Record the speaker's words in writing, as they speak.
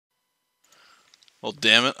Well,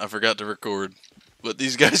 damn it, I forgot to record. But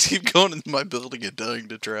these guys keep going into my building and dying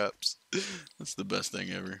to traps. That's the best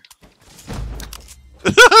thing ever.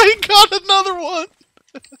 I got another one!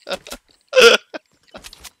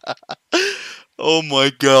 Oh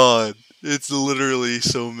my god. It's literally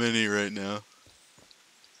so many right now.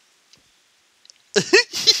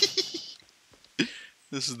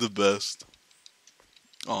 This is the best.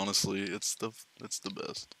 Honestly, it's the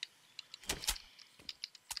best.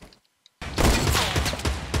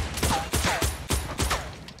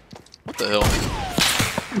 What the hell?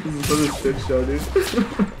 This is such a shit show, dude.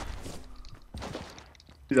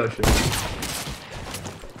 He's out shit.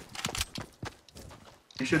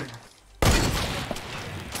 You should.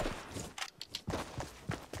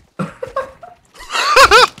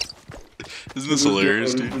 Isn't this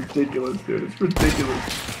hilarious, dude? It's ridiculous, dude. It's ridiculous.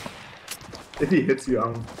 If he hits you,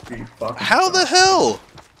 I'm gonna be fucking. How the hell?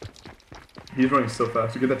 He's running so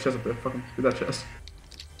fast. You get that chest up there. Fucking get that chest.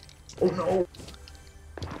 Oh no.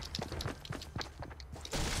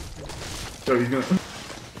 Yo, he's gonna.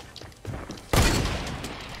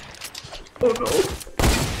 Oh no.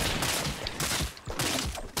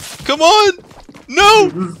 Come on! No!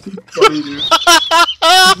 Dude, this is funny, dude.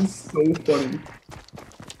 This is so funny.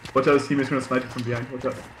 Watch out, his teammate's gonna snipe you from behind. Watch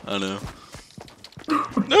out. I know.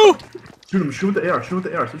 No! Shoot him, shoot with the AR, shoot with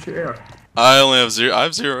the AR, switch your AR. I only have zero. I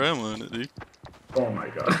have 0 ammo in it, dude. Oh my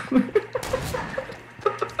god.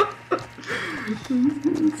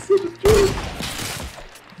 It's such a joke.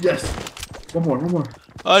 Yes! One more.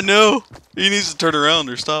 I know! He needs to turn around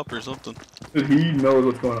or stop or something. Dude, he knows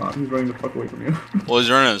what's going on. He's running the fuck away from you. Well, he's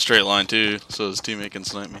running in a straight line too, so his teammate can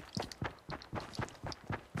snipe me.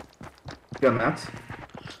 You got mats?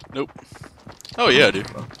 Nope. Oh yeah, dude.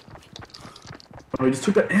 Oh, he just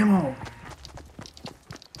took that ammo!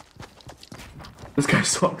 This guy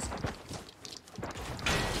sucks.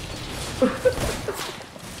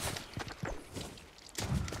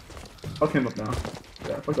 Fuck him up now.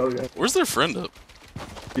 Yeah, fuck the other guy. Where's their friend up?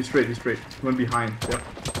 He's straight. He went behind. Yep.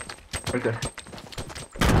 Right there.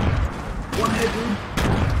 One hit, dude.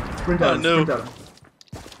 Sprint at him, no. sprint at him.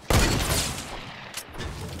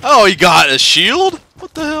 Oh, he got a shield?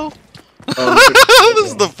 What the hell? Oh,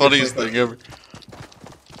 This is the funniest thing ever.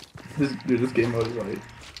 This game mode is like...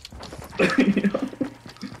 You know?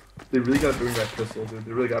 They really gotta bring back pistol, dude.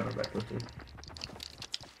 They really gotta bring back pistol.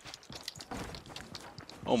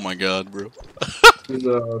 Oh my god, bro. There's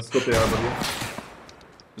a scope AR, buddy.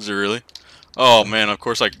 Is it really? Oh man, of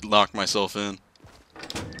course I knocked myself in.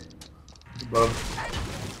 Above.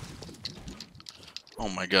 Oh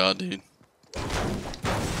my god, dude.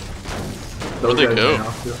 Those Where'd they guys go? ran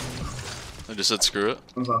off, too. I just said screw it.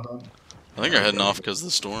 Storm's not bad. I think they're heading off because of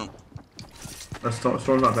the storm. Storm's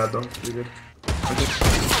not bad though. Pretty good.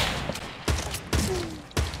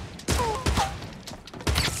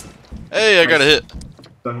 Hey, I got a hit.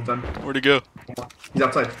 Done. Where'd he go? He's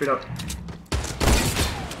outside, straight out.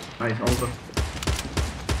 Nice, almost done.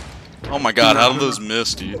 Oh my god, how did those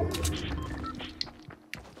miss, dude?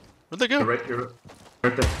 Where'd they go? Right here.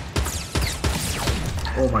 Right there.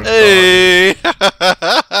 Oh my Hey!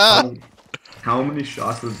 god. How many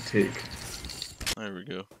shots does it take? There we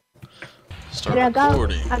go. Start Yeah,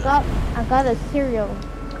 recording. I got a cereal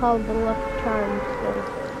called the Lucky Charms. So.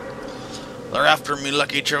 They're after me,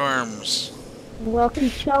 Lucky Charms. Lucky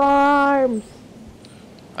Charms.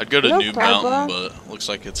 I'd go to You know New Starbucks? Mountain, but looks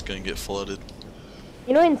like it's gonna get flooded.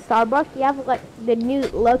 You know, in Starbucks, you have like the new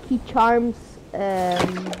Lucky Charms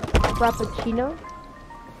Frappuccino.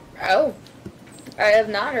 Oh, I have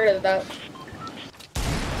not heard of that.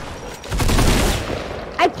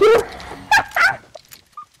 I killed.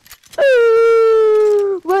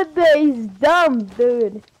 What the? He's dumb,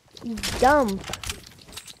 dude. He's dumb.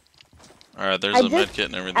 Alright, there's a med kit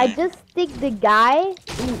and everything. I just stick the guy.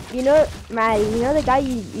 You know, the guy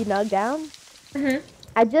you knocked down. Mhm.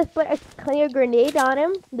 I just put a clear grenade on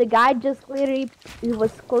him. The guy just literally, he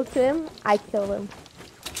was close to him. I killed him.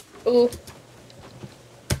 Ooh.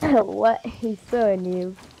 What? He's so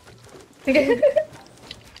new.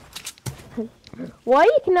 Why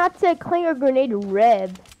you cannot say clear grenade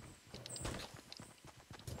red?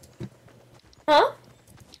 Huh?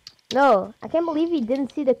 No, I can't believe he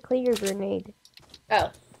didn't see the clear grenade. Oh.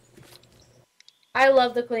 I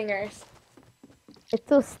love the clingers. It's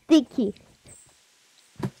so sticky.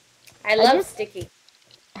 I love just- sticky.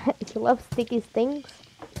 You love sticky things?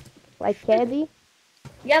 Like candy?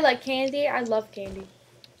 Yeah, like candy. I love candy.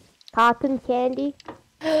 Cotton candy?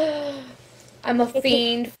 I'm a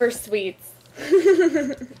fiend for sweets.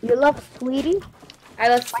 You love sweetie? I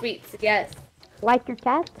love sweets, yes. Like your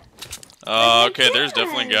cat? Okay, there's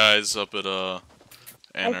definitely guys up at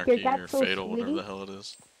Anarchy that's or so Fatal, whatever sweet. the hell it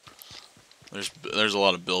is. There's a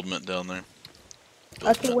lot of buildment down there.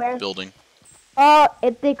 Okay, where? Building. Oh,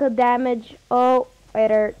 it take a damage. Oh,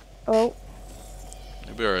 it hurt. Oh.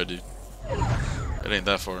 You'll be alright, dude. It ain't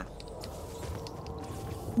that far.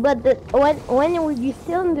 But when you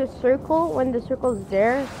still in the circle, when the circle's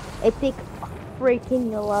there, it takes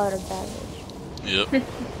freaking a lot of damage. Yep.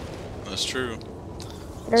 That's true.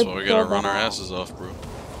 That's why we gotta run our asses off, bro.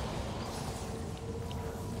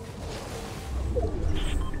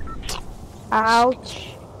 Ouch.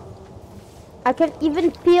 I can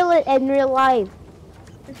even feel it in real life.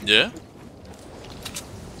 Yeah?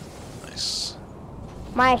 Nice.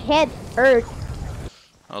 My head hurts.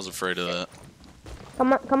 I was afraid of that.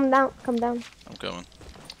 Come on, come down, come down. I'm coming.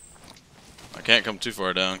 I can't come too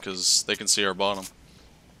far down because they can see our bottom.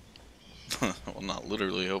 Well, not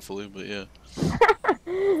literally, hopefully, but yeah.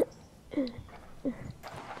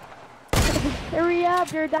 Hurry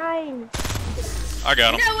up, you're dying. I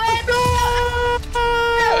got him. No!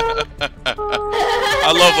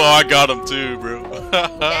 I love how I got him too, bro.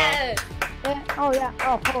 Yes. Yeah, oh yeah,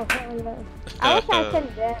 oh hell yeah. I wish I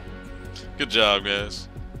could dance. Good job, guys.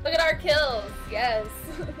 Look at our kills. Yes.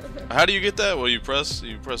 How do you get that? Well, you press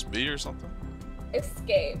B or something?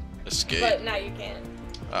 Escape. Escape. But now you can.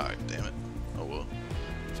 Alright, damn it. Oh well.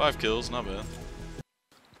 5 kills, not bad.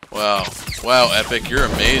 Wow. Wow, Epic, you're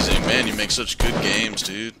amazing, man. You make such good games,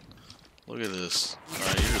 dude. Look at this.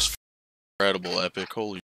 Alright, you're just incredible, Epic.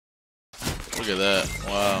 Holy look at that.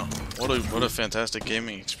 Wow. What a fantastic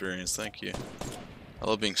gaming experience. Thank you. I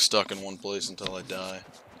love being stuck in one place until I die.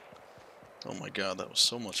 Oh my god, that was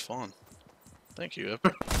so much fun. Thank you,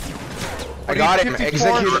 Epic. I got him. 54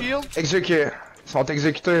 Execute. shield? Execute. Ils sont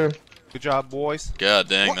exécutés. Good job, boys. God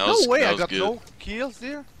dang, What? that was, No way, that I was got good. no kills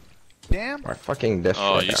there. Damn. I fucking destroyed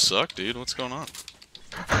Oh, you them. suck, dude. What's going on?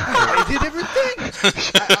 I did everything.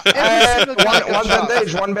 Every single guy got One shot.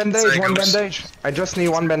 bandage, one bandage, one bandage. I just need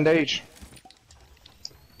one bandage.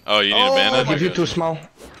 Oh, you need a Oh, bandage? I'll give you Okay. 2 small.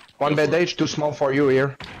 One bandage, 2 small for you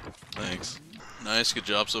here. Thanks. Nice, good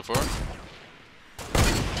job so far.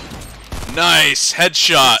 Nice!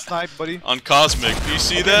 Headshot! Snipe, buddy. On Cosmic. Do you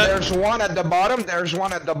see that? There's one at the bottom. There's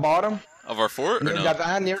one at the bottom. Of our fort? Or Near no? the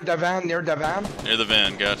van, near the van, near the van. Near the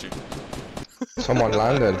van, got you. Someone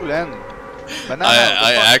landed. Then. Banana,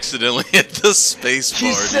 I accidentally hit the space He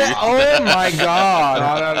bar, said, dude. oh my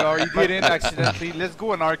god. No, you didn't accidentally. Let's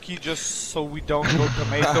go anarchy just so we don't go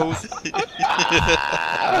tomatoes.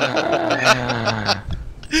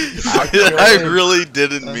 I really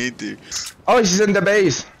didn't mean to. Oh, he's in the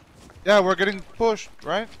base. Yeah, we're getting pushed,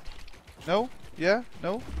 right? No? Yeah?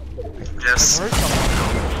 No? Yes. I heard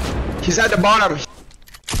something. He's at the bottom.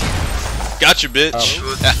 Got you, bitch.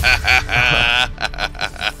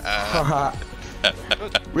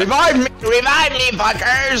 Revive me,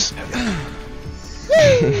 fuckers.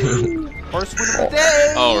 First win of the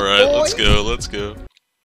day! Alright, boy. let's go, let's go.